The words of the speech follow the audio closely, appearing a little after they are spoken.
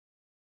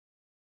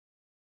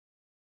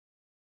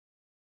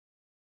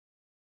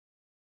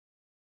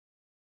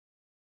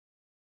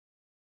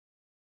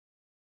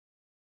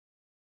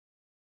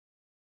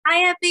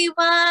Hi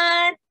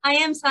everyone, I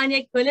am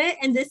Saniya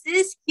and this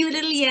is cute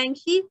little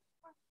Yankee.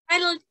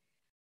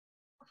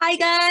 Hi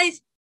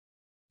guys.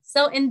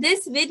 So in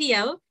this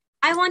video,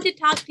 I want to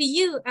talk to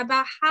you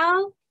about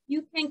how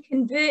you can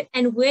convert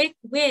and work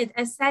with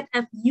a set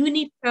of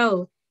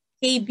UniprotKB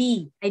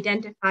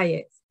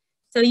identifiers.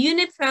 So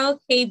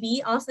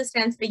UniprotKB also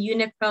stands for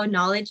Uniprot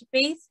Knowledge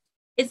Base.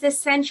 It's a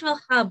central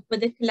hub for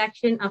the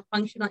collection of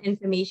functional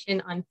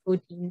information on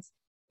proteins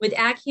with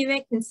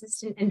accurate,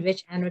 consistent, and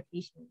rich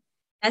annotation.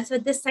 That's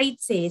what the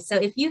site says. So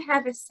if you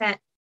have a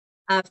set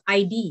of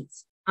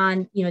IDs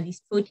on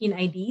these protein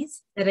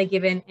IDs that are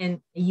given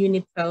in a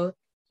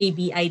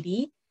UniprotKB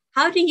ID,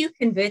 how do you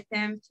convert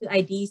them to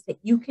IDs that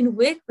you can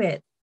work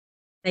with,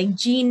 like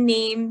gene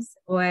names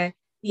or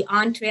the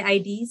Entrez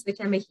IDs,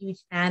 which I'm a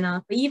huge fan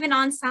of, or even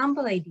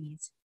Ensembl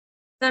IDs.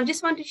 So I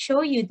just want to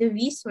show you the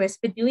resource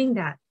for doing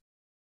that.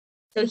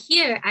 So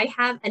here I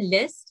have a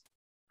list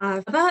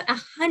of about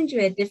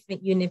 100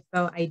 different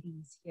Uniprot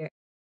IDs here.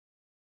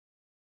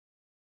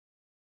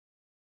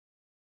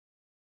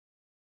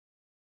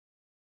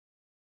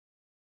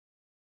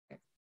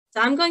 So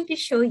I'm going to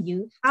show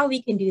you how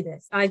we can do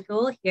this. Our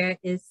goal here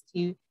is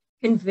to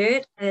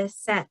convert a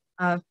set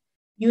of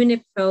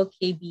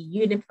UniprotKB,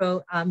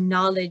 Uniprot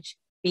knowledge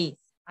base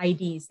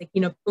IDs, like,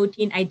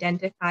 protein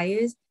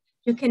identifiers,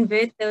 to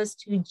convert those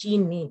to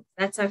gene names.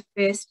 That's our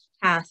first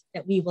task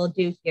that we will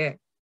do here.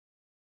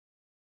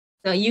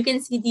 So you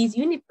can see these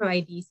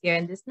Uniprot IDs here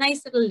in this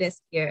nice little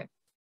list here.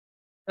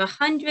 So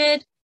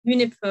 100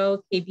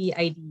 UniprotKB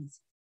IDs.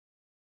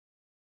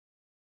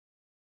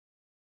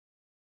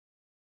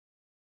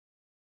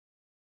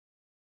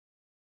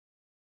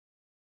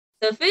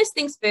 So first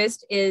things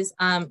first is,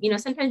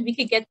 sometimes we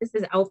could get this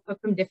as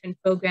output from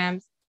different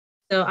programs.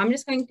 So I'm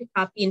just going to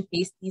copy and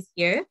paste these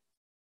here.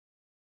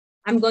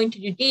 I'm going to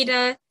do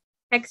data,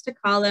 text to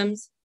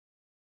columns,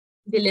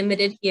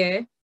 delimited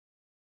here.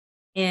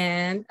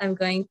 And I'm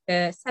going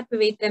to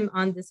separate them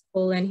on this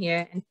colon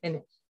here and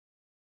finish.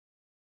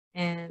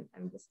 And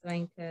I'm just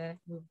going to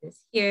move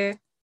this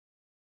here,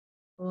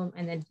 boom,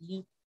 and then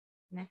delete.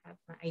 And I have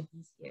my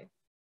IDs here.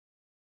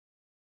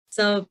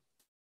 So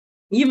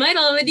you might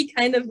already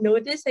kind of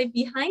notice right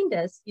behind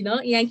us,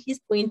 Yankee's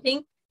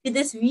pointing to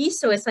this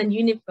resource on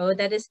Uniprot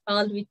that is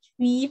called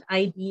Retrieve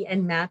ID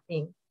and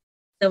Mapping.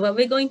 So what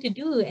we're going to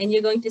do, and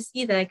you're going to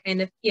see that kind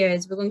of here,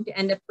 is we're going to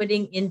end up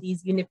putting in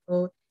these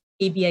UniprotKB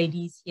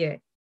IDs here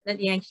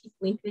that Yankee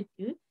pointed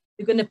to.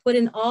 We're going to put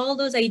in all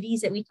those IDs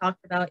that we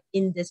talked about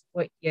in this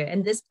port here.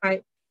 And this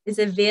part is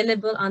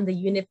available on the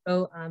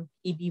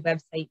UniprotKB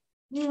website.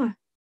 Yeah.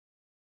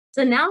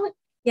 So now,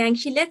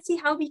 Yankee, let's see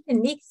how we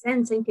can make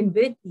sense and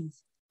convert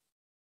these.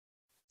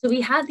 So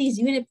we have these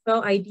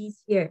Uniprot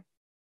IDs here.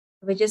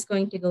 We're just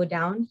going to go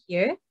down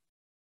here,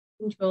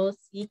 Control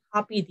C,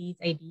 copy these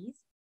IDs.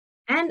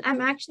 And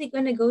I'm actually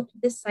going to go to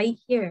this site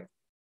here,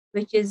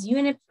 which is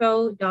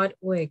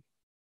uniprot.org.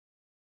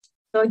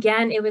 So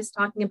again, it was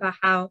talking about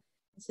how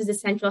this is a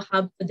central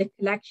hub for the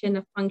collection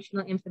of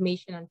functional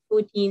information on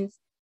proteins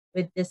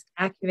with this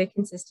accurate,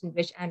 consistent,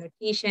 rich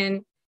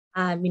annotation.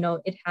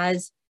 It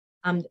has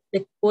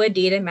the core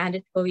data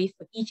mandatory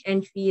for each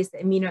entry is the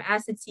amino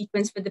acid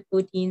sequence for the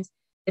proteins,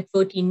 the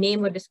protein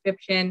name or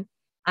description,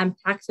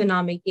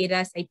 taxonomic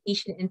data,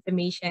 citation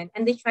information,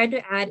 and they try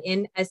to add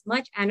in as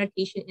much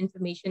annotation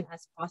information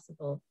as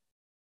possible.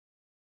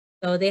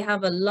 So they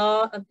have a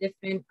lot of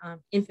different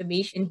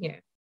information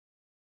here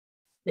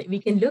that we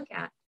can look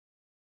at.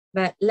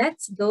 But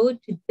let's go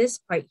to this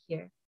part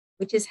here,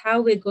 which is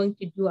how we're going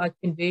to do our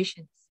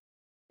conversions.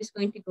 Just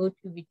going to go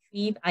to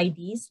Retrieve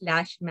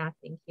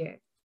ID/mapping here.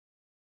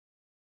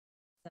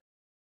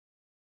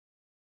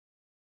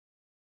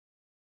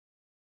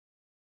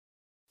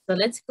 So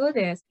let's go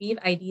there, Retrieve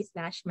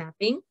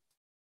ID/mapping.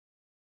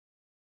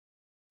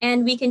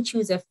 And we can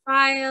choose a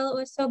file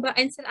or so, but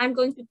instead I'm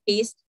going to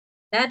paste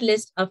that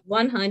list of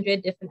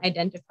 100 different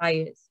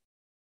identifiers.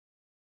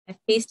 I've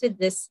pasted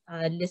this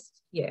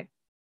list here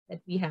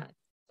that we had.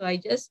 So I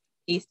just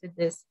pasted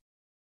this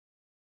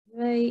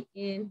right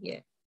in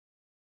here,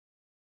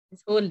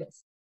 this whole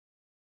list.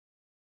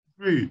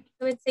 Great.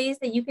 So it says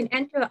that you can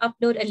enter or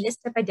upload a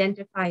list of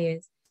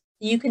identifiers.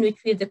 You can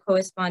retrieve the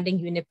corresponding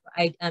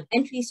Uniprot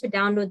entries to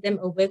download them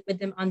or work with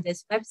them on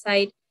this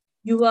website.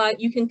 You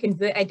can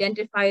convert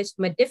identifiers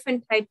from a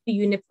different type to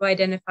Uniprot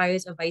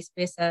identifiers or vice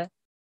versa.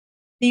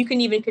 So you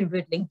can even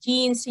convert like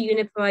genes to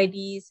Uniprot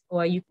IDs,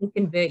 or you can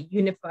convert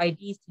Uniprot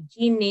IDs to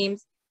gene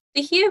names.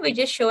 So here we're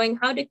just showing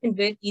how to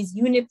convert these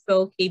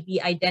UniprotKB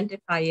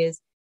identifiers,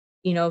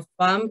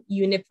 from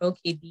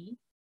UniprotKB.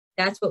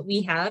 That's what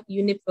we have,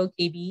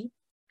 UniprotKB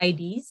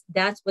IDs.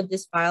 That's what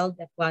this file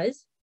that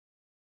was.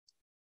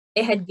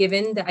 It had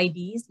given the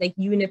IDs like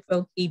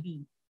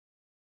UniprotKB,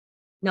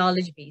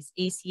 knowledge base,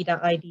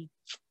 AC.ID,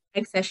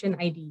 accession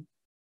ID.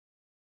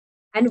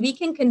 And we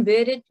can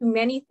convert it to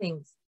many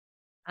things.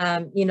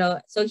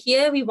 So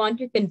here we want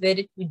to convert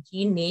it to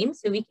gene name,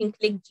 so we can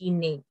click gene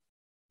name.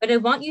 But I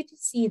want you to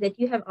see that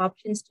you have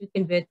options to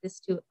convert this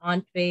to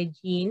Entrez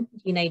gene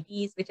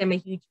IDs, which I'm a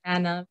huge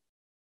fan of.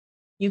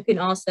 You can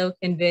also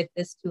convert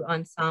this to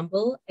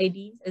Ensembl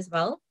IDs as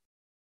well.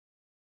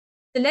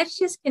 So let's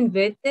just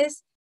convert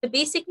this. So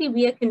basically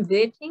we are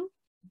converting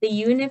the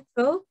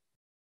UniprotKB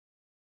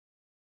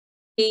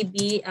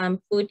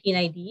 14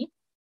 ID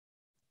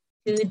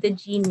to the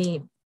gene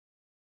name.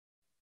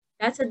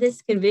 That's what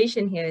this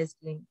conversion here is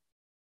doing.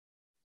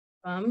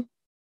 From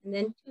and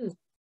then to.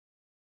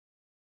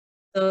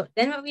 So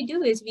then what we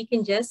do is we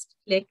can just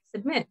click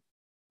submit.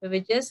 So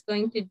we're just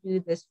going to do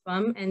this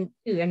from and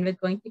to, and we're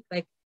going to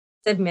click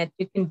submit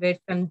to convert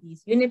from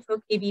these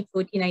UniprotKB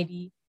 14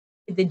 ID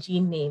to the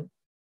gene name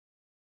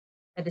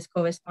that is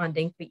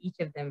corresponding for each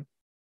of them.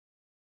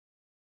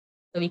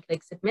 So we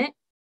click submit.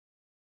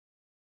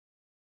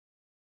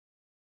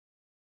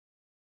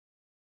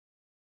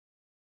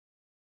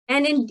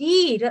 And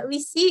indeed, what we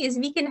see is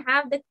we can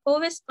have the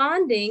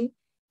corresponding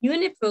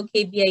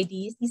UniprotKB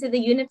IDs. These are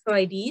the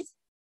Uniprot IDs.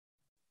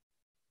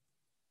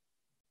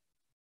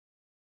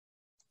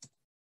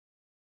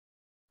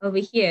 Over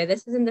here,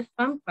 this is in the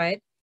from part,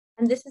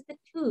 and this is the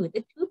to.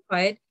 The to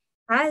part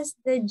has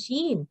the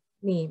gene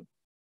name,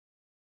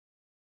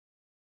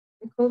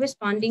 the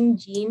corresponding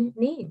gene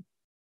name.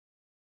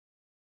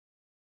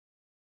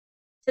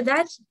 So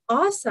that's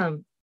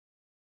awesome.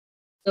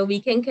 So we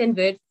can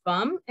convert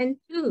from and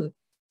to.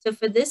 So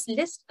for this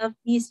list of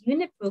these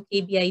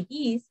UniprotKB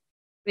IDs,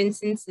 for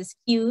instance, this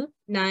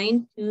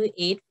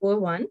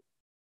Q92841,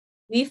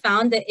 we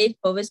found that it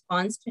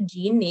corresponds to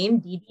gene name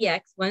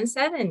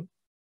DDX17.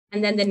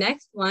 And then the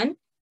next one,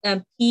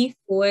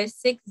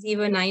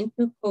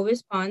 P46092,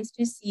 corresponds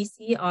to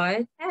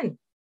CCR10.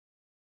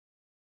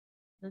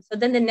 So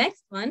then the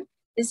next one,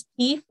 this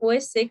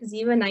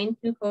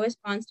P46092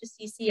 corresponds to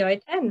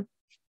CCR10.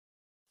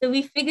 So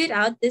we figured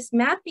out this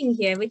mapping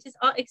here, which is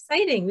all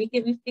exciting. We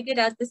figured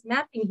out this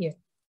mapping here.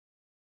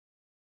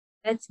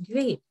 That's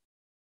great.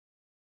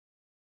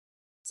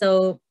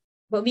 So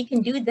what we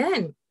can do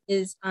then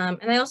is, and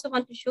I also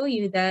want to show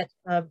you that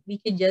we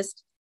could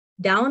just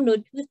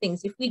download two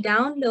things. If we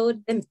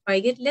download the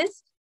target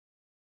list,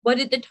 what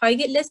the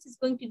target list is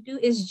going to do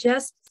is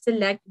just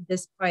select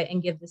this part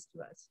and give this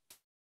to us.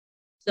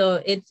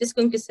 So it's just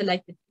going to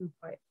select the two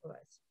part for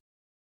us.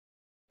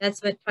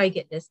 That's what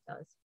target list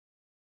does.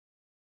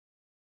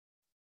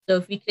 So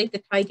if we click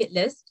the target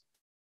list,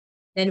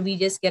 then we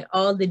just get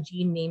all the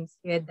gene names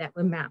here that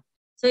were mapped.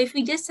 So if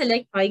we just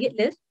select target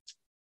list,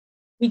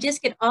 we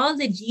just get all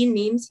the gene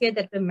names here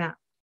that were mapped.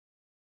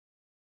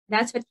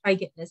 That's what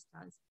target list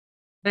does.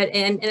 But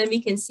and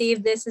we can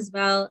save this as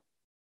well.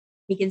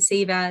 We can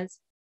save as,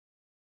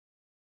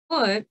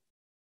 or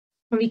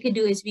what we could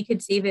do is we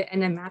could save it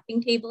in a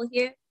mapping table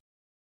here.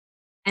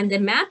 And the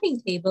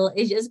mapping table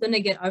is just going to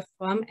get our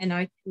from and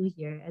our to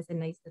here as a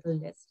nice little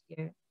list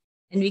here.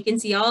 And we can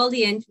see all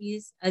the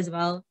entries as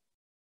well.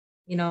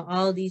 You know,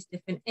 all these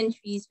different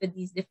entries for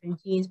these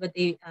different genes, but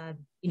they,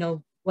 you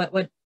know,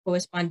 what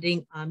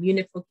corresponding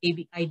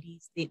UniprotKB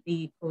IDs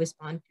they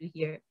correspond to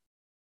here.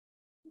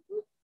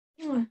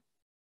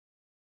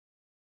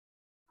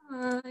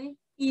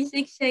 He's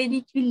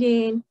excited to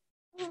learn.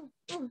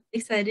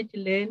 Excited to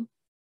learn.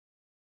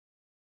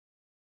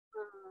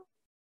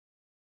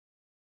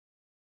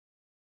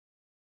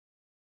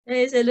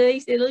 There's a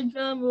nice little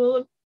drum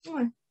roll.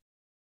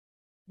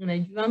 And a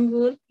drum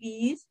roll,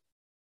 please.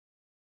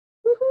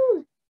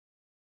 Woohoo!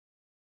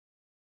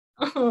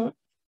 Oh.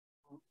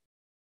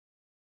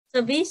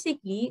 So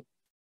basically,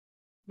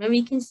 what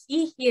we can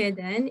see here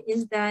then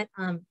is that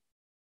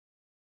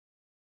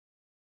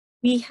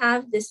we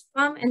have this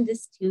from and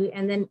this to,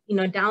 and then, you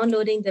know,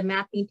 downloading the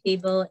mapping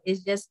table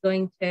is just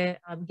going to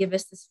give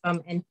us this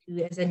from and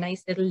to as a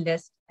nice little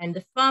list. And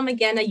the from,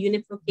 again, are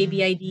UniprotKB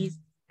IDs,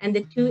 and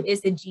the to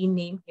is the gene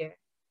name here.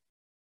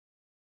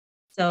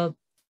 So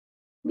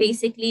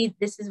basically,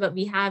 this is what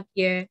we have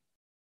here.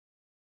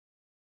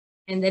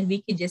 And then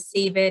we could just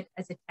save it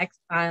as a text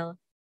file.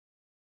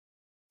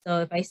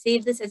 So if I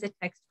save this as a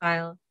text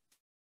file,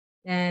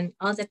 then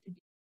all I have to do.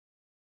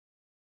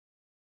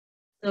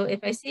 So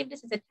if I save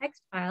this as a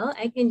text file,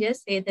 I can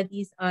just say that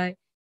these are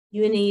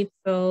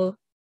Uniprot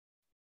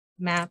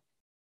map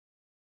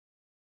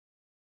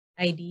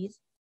IDs,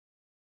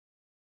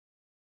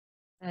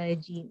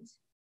 genes,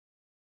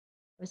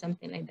 or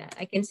something like that.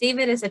 I can save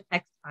it as a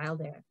text file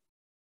there.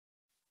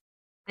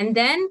 And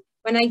then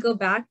when I go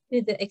back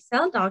to the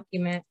Excel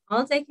document,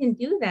 all I can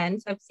do then,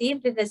 so I've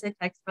saved it as a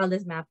text file,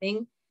 this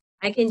mapping,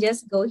 I can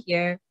just go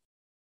here,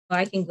 or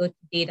I can go to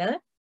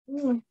data.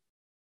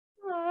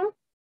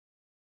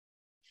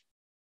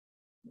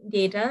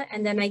 Data,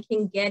 and then I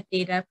can get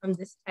data from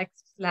this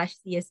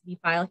text/CSV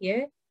file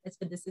here. That's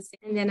what this is.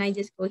 And then I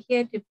just go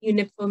here to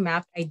Uniprot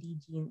map ID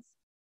genes.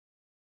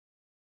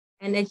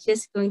 And it's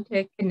just going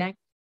to connect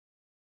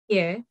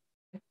here.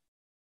 And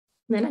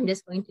then I'm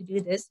just going to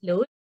do this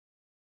load.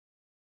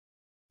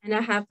 And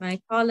I have my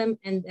column,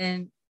 and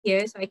then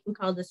here, so I can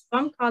call this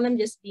from column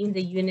just being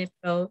the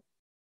Uniprot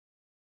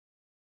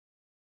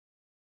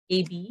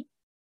KB.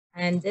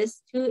 And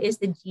this too is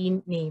the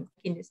gene name.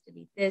 I can just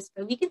delete this,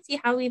 but we can see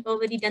how we've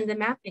already done the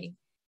mapping.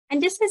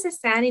 And just as a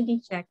sanity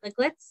check, like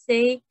let's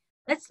say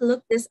let's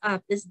look this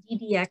up, this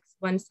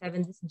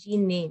DDX17, this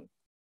gene name.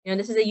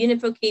 This is a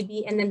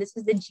UniprotKB, and then this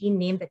is the gene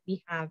name that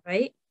we have,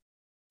 right?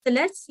 So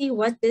let's see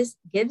what this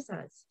gives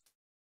us.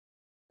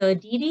 So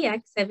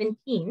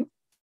DDX17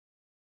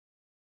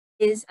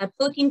 is a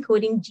protein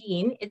coding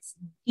gene. It's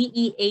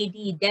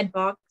DEAD, dead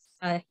box,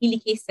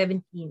 helicase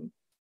 17.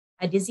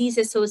 A disease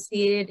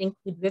associated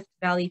include Rift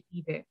Valley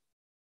fever.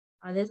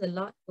 There's a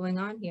lot going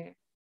on here.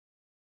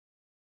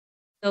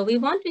 So we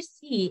want to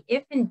see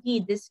if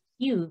indeed this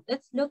Q,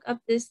 let's look up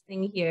this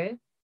thing here.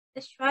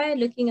 Let's try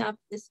looking up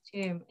this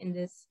term in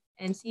this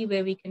and see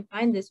where we can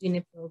find this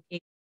Uniprot. Okay.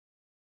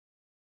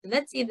 So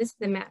let's see if this is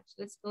a match.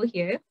 Let's go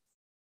here.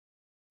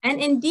 And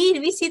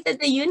indeed, we see that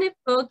the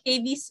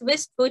UniprotKB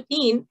Swiss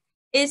protein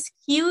is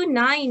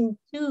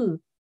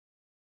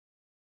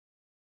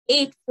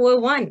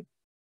Q92841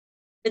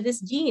 for this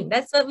gene.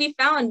 That's what we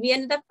found. We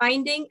ended up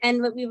finding,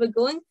 and what we were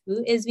going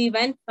through is we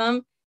went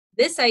from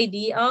this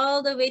ID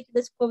all the way to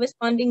this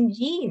corresponding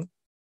gene.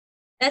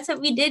 That's what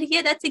we did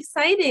here. That's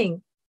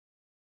exciting.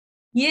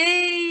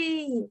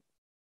 Yay!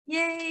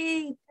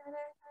 Yay!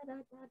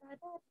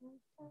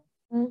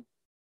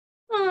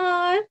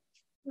 Aww,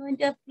 you want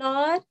to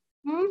applaud?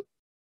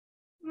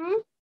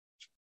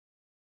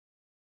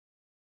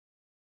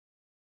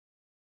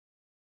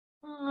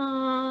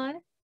 Aww.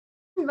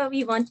 What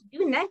we want to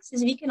do next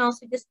is we can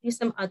also just do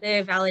some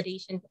other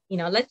validation.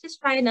 Let's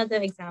just try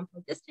another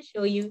example just to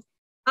show you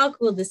how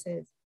cool this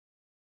is.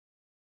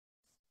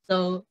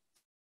 So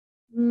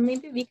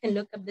maybe we can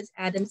look up this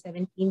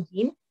ADAM17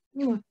 gene.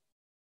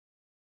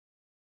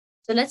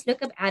 So let's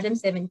look up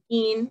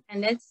ADAM17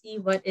 and let's see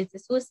what it's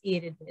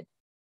associated with.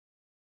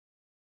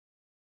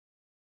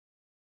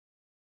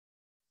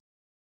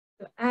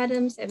 So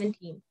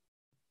ADAM17.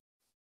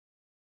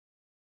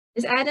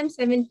 This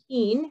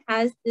ADAM17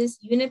 has this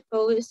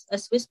Uniprot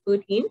Swiss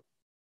protein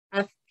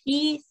of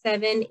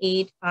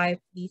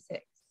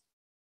P78536.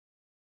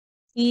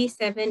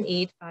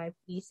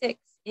 P78536.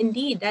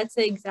 Indeed, that's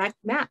the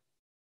exact map.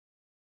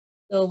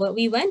 So what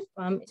we went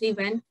from is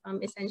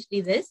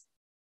essentially this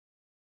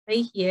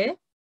right here.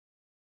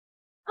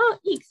 Oh,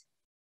 eeks.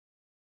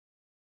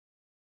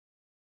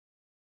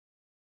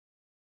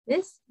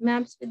 This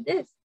maps with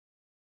this.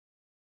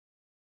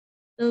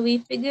 So we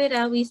figured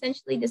out, we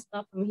essentially just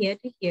got from here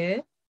to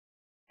here,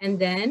 and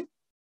then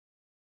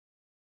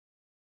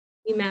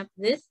we map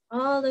this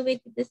all the way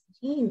to this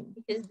gene,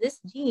 because this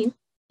gene,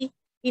 we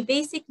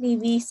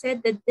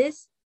said that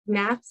this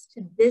maps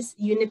to this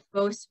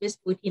Uniprot Swiss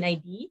protein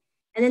ID,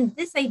 and then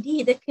this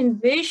ID, the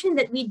conversion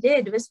that we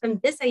did was from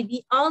this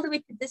ID all the way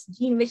to this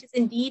gene, which is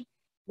indeed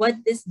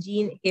what this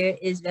gene here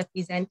is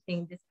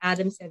representing, this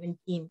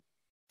ADAM17.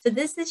 So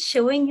this is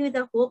showing you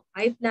the whole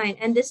pipeline,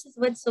 and this is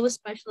what's so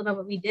special about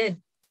what we did.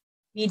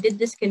 We did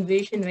this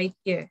conversion right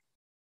here.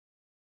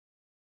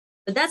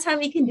 So that's how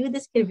we can do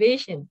this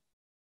conversion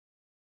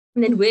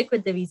and then work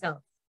with the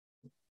results.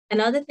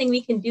 Another thing we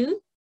can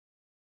do,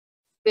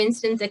 for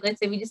instance, like let's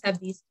say we just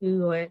have these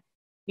two, or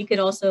we could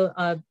also,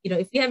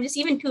 if you have just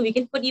even two, we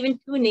can put even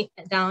two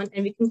down,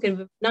 and we can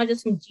convert not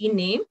just from gene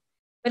name,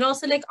 but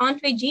also like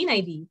Entrez gene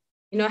ID,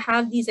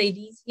 have these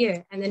IDs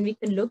here, and then we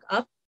can look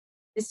up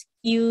this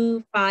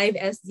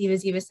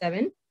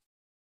Q5S007.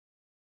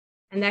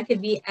 And that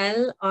could be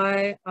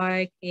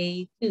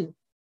LRRK2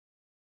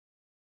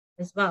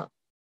 as well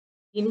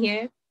in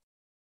here.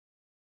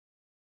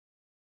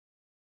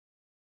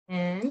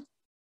 And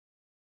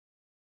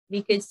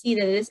we could see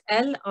that this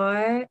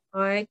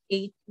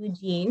LRRK2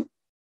 gene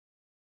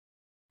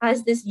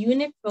has this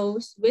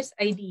Uniprot Swiss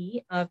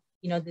ID of,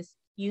 this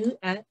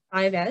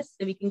Q5S.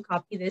 So we can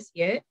copy this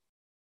here.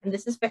 And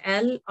this is for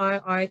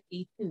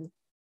LRRK2.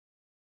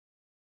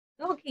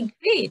 Okay,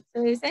 great.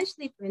 So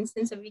essentially, for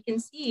instance, what we can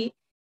see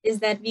is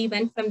that we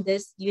went from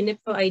this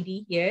Uniprot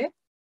ID here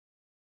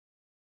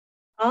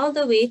all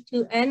the way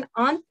to an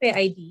Entrez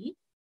ID.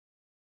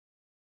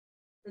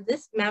 So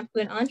this map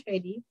to an Entrez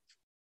ID,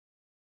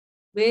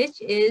 which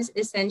is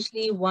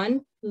essentially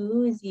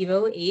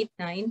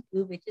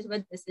 120892, which is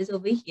what this is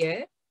over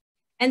here.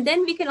 And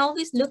then we can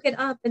always look it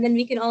up, and then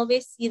we can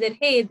always see that,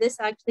 hey, this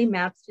actually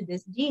maps to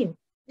this gene,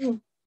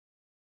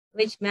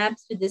 which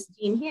maps to this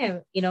gene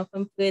here,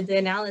 from further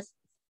analysis.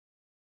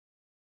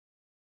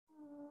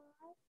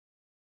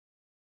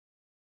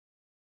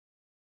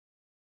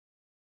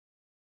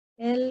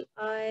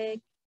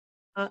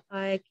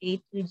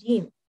 LRRK2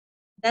 gene.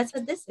 That's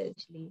what this is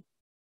actually.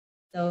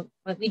 So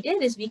what we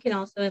did is we can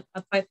also,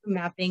 apart from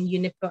mapping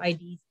Uniprot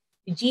IDs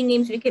to gene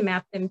names, we can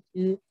map them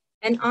to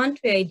an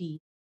Entrez ID,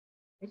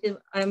 which is,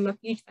 I'm a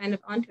huge fan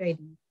of Entrez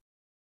ID.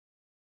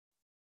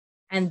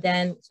 And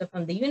then, so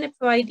from the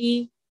Uniprot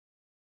ID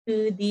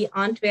to the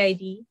Entrez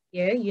ID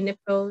here,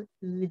 Uniprot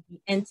to the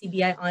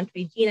NCBI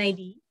Entrez gene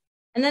ID.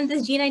 And then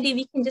this gene ID,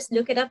 we can just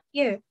look it up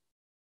here.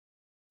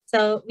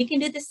 So we can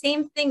do the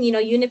same thing,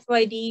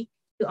 Uniprot ID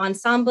to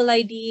Ensembl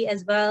ID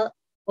as well,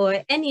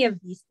 or any of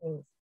these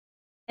things,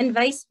 and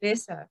vice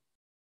versa.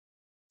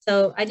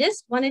 So I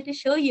just wanted to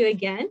show you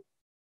again,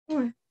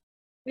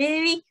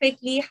 very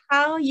quickly,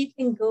 how you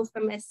can go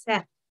from a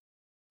set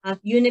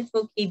of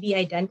UniprotKB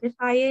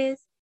identifiers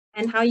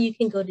and how you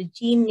can go to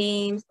gene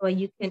names or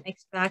you can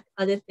extract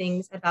other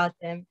things about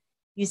them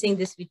using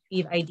this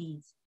Retrieve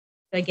IDs.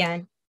 So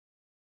again,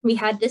 we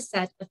had this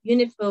set of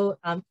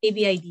UniprotKB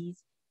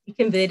IDs. We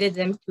converted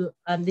them to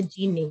the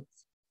gene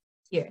names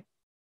here.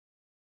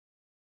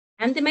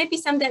 And there might be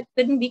some that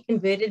couldn't be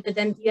converted, but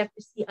then you have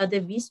to see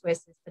other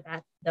resources for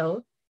that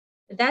though.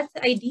 But that's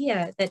the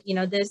idea that,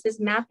 there's this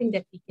mapping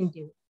that we can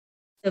do.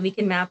 So we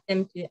can map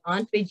them to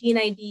Entrez gene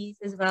IDs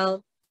as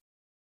well.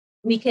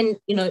 We can,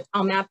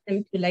 I'll map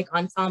them to like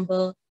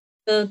Ensembl.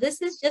 So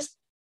this is just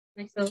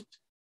like, so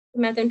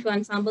map them to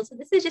Ensembl. So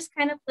this is just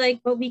kind of like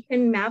what we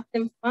can map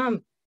them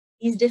from,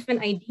 these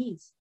different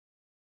IDs.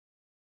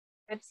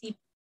 RefSeq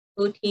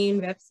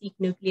protein, RefSeq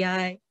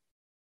nuclei,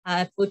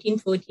 protein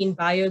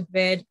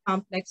biogrid,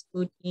 complex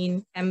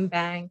protein,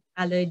 MBank,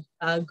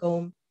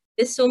 GOM.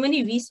 There's so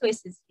many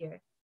resources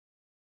here.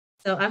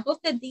 So I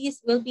hope that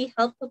these will be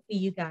helpful for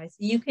you guys.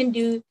 You can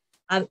do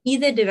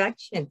either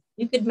direction.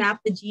 You could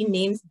map the gene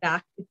names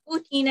back to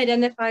protein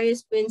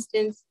identifiers, for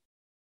instance.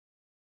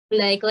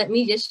 Like, let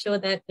me just show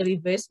that the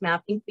reverse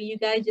mapping for you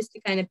guys, just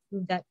to kind of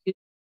prove that too.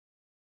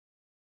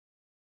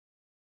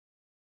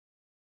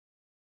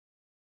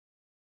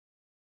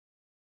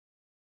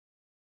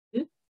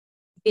 You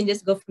can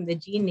just go from the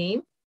gene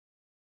name.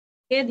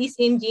 Here, these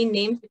same gene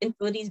names, we can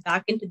throw these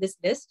back into this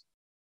list.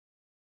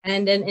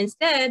 And then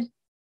instead,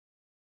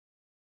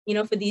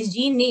 for these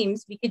gene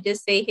names, we could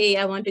just say, hey,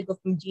 I want to go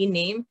from gene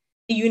name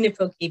to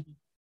UniprotKB.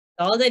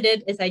 So all I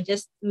did is I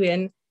just threw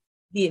in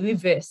the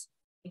reverse,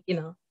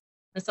 And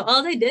so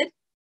all I did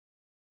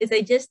is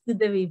I just threw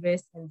the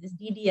reverse and this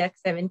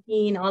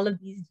DDX17, all of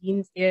these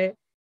genes here,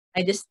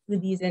 I just threw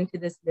these into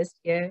this list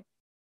here.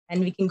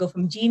 And we can go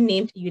from gene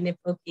name to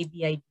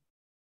UniprotKB ID.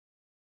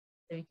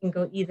 So we can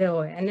go either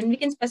or. And then we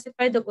can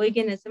specify the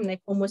organism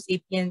like Homo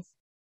sapiens.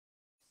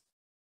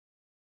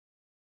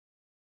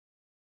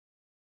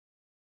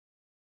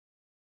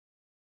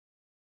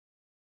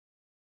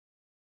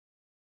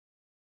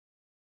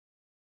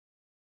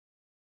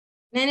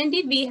 And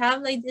indeed, we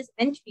have like this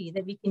entry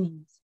that we can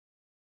use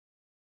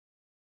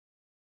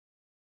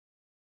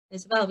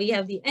as well. We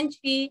have the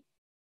entry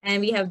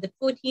and we have the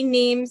protein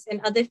names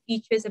and other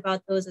features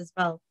about those as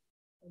well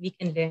that we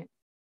can learn.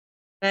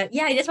 But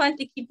yeah, I just wanted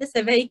to keep this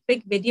a very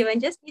quick video and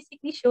just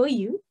basically show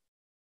you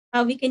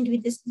how we can do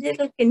this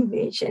little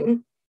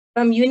conversion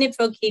from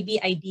UniprotKB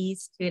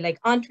IDs to like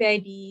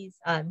Entrez IDs,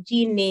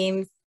 gene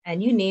names,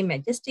 and you name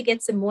it, just to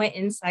get some more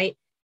insight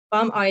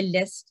from our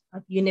list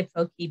of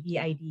UniprotKB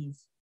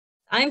IDs.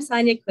 I'm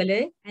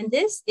Saniya, and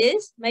this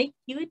is my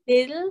cute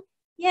little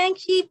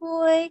Yankee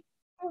boy.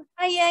 Oh,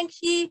 hi,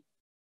 Yankee.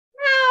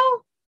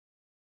 Meow.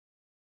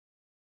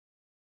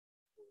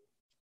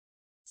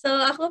 So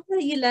I hope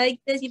that you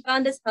liked this, you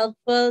found this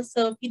helpful.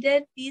 So if you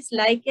did, please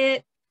like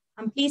it.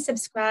 Please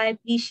subscribe,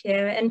 please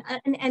share. And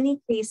in any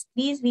case,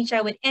 please reach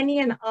out with any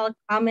and all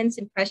comments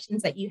and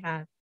questions that you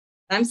have.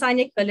 I'm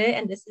Saniya,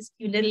 and this is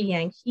cute little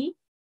Yankee.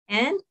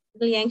 And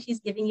little Yankee is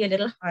giving you a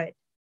little heart.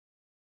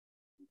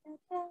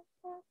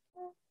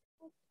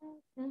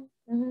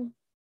 And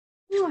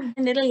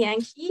little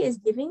Yankee is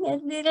giving a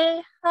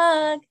little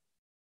hug.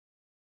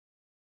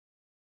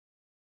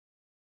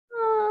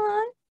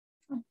 Aww.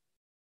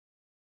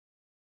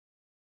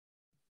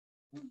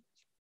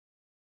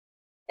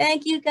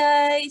 Thank you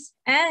guys.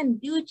 And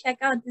do check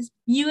out this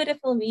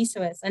beautiful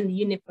resource on the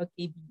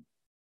UniprotKB.